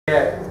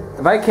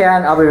If I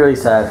can, I'll be really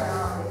sad.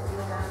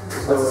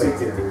 Let's see,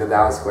 do you think the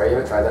down square? You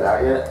haven't tried that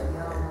out yet?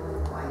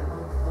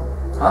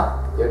 Huh?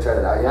 You haven't tried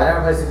it out yet? I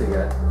never played Super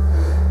yet.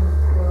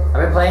 I've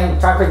been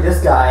trying to play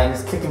this guy and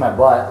he's kicking my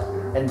butt.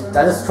 And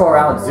I just throw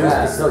around with Zeus.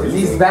 Yeah. He's so easy.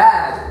 He's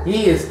bad.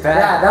 He is bad.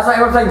 Yeah, that's why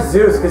I'm playing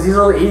Zeus, because he's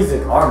really easy.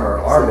 Armor.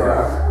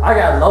 Yeah. I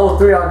got level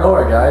 3 out of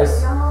nowhere,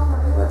 guys.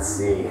 Let's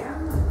see.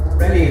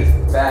 Really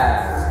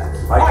bad.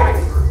 Like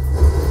it.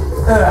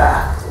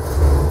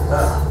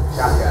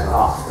 Shotgun.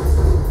 Oh.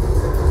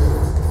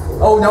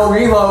 Oh no,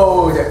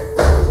 reload.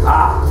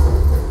 Ah.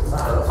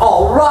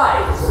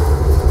 Alright!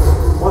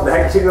 What the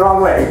heck? Shoot the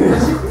wrong way.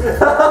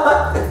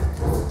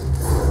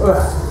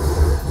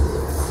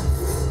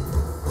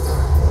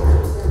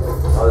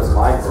 Oh, there's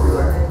mines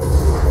everywhere.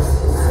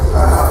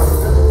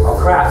 Oh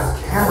crap.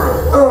 Camera.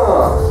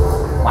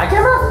 My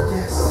camera?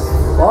 Yes.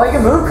 Well, you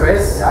can move,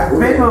 Chris. I've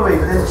been moving,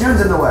 but then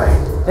June's in the way.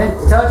 Then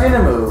tell June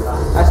to move.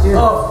 That's June.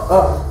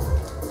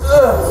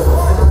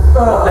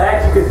 What the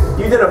heck?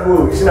 You did a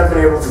move. You shouldn't have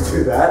been able to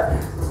do that.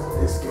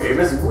 This game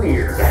is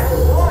weird.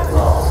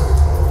 Oh.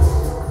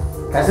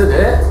 Can I still do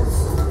it?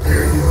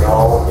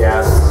 Oh,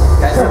 yes.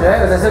 Can I still do it?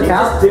 Does that still You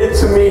count? just did it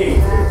to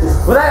me.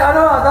 But I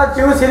know, I thought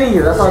June was hitting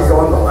you. That's why I was She's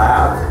going. going to the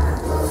lab.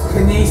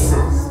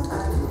 Kinesis.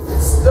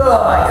 Oh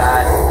my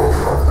god.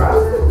 Oh crap.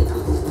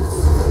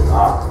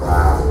 Oh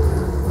crap.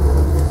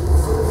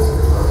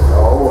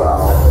 Oh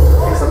well.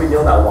 Hey, somebody deal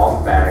with that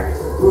womp bag.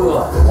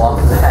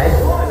 One bag.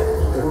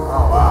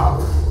 Oh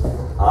wow.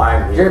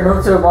 I'm Jerry, here.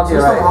 move to one to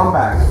your Where's the right. long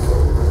bag?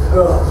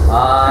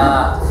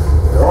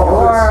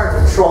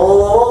 Troll.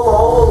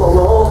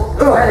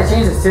 Oh, yeah, they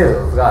changed this too.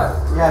 Forgot.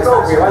 Yeah, it's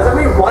Okay, why is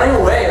everybody running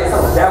away? That's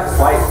not a damn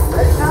fight.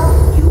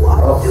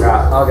 Oh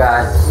crap. Oh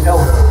god.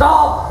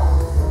 Stop!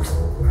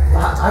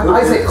 I'm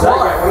Isaac Is that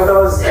Clarke. one of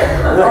those? I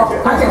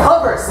can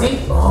hover,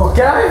 see? Oh,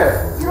 get out of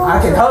here! I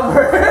can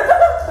hover.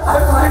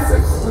 I'm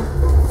Isaac.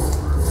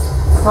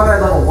 I thought I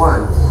had level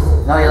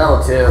 1. No, you're level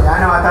 2. Yeah, I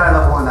know, I thought I had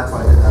level 1, that's why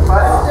I did that.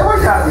 But it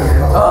worked out in the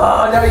end.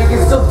 Oh, no, you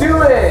can still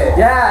do it!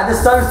 Yeah, this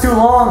stun's too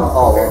long.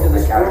 Oh, well.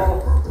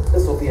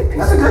 This will be a piece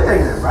That's a good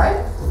thing then,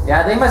 right? Yeah,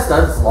 I think my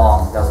stun's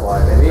long. That's why,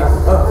 maybe.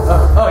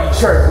 Oh, you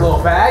sure,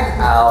 little bag?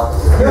 Ow.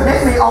 You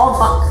hit me all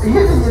time. You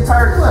hit me the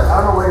entire clip.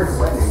 I don't know why you're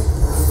sweating.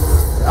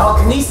 Oh,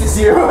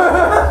 Kinesis you.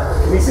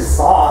 Kinesis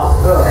saw.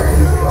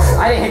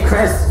 I didn't hit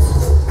Chris.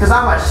 Because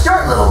I'm a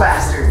short little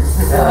bastard.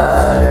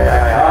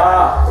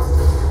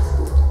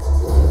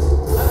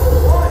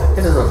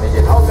 Hit this little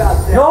midget. How about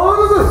that? No!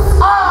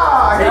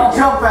 Ah, I didn't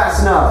jump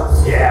fast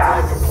enough.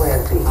 Yeah. Time for plan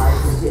B. I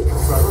can get in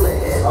trouble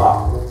ahead.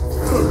 Oh.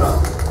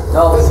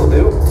 No. This'll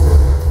do.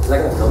 Is that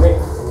gonna kill me?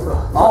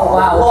 Oh,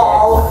 wow.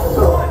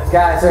 Okay.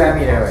 God, it's okay, I'm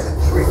here anyway.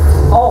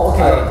 Oh,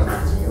 okay.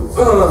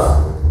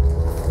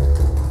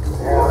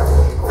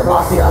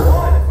 Demacia.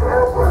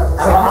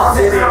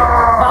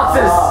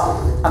 Boxes!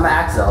 I'm an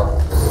Axel.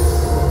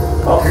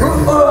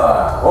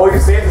 Oh, you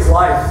saved his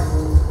life.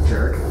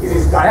 Jerk.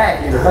 He's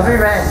dying. Hey, let's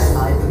revenge. I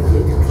can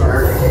get in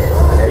trouble ahead.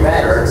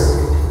 Revenge.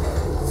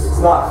 It's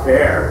not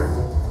fair.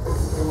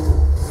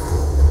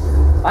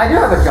 I do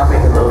have a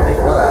jumping ability.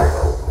 Look at that.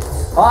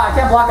 Oh, I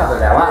can't block under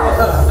that.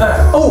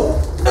 Wow. Oh!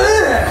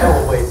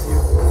 Hell awaits you.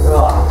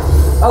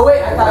 Oh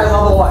wait, I thought I was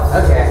level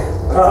 1. Okay.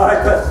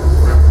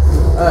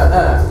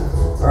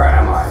 Where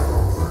am I?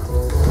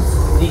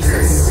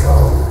 Kinesis.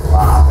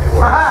 Wow, it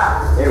works.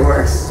 Haha! It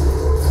works.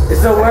 It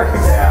still works.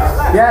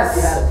 Yeah. Yes.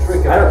 You had a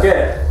trick I don't get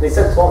it. They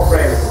said 12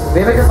 frames.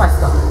 Maybe because my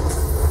stun.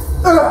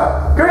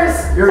 Chris!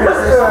 You're gonna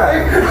say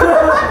something?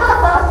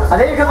 I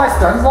think because my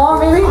stun's long,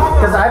 maybe?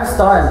 Because I'm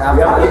stunned.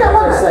 Yeah, I think I like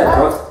won I it. said,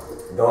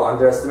 don't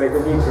underestimate the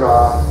knee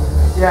draw.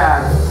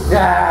 Yeah.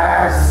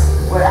 Yes!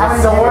 Wait, how many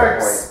Still did you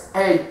works.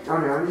 get? Hey,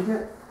 Johnny, how many did you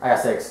get? I got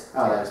 6.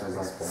 Oh, that's what I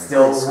was going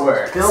Still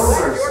works. Skills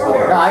or No,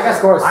 score? I got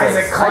score 6.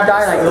 Isaac I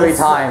died like 3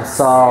 times,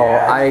 so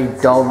I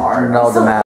don't know the math.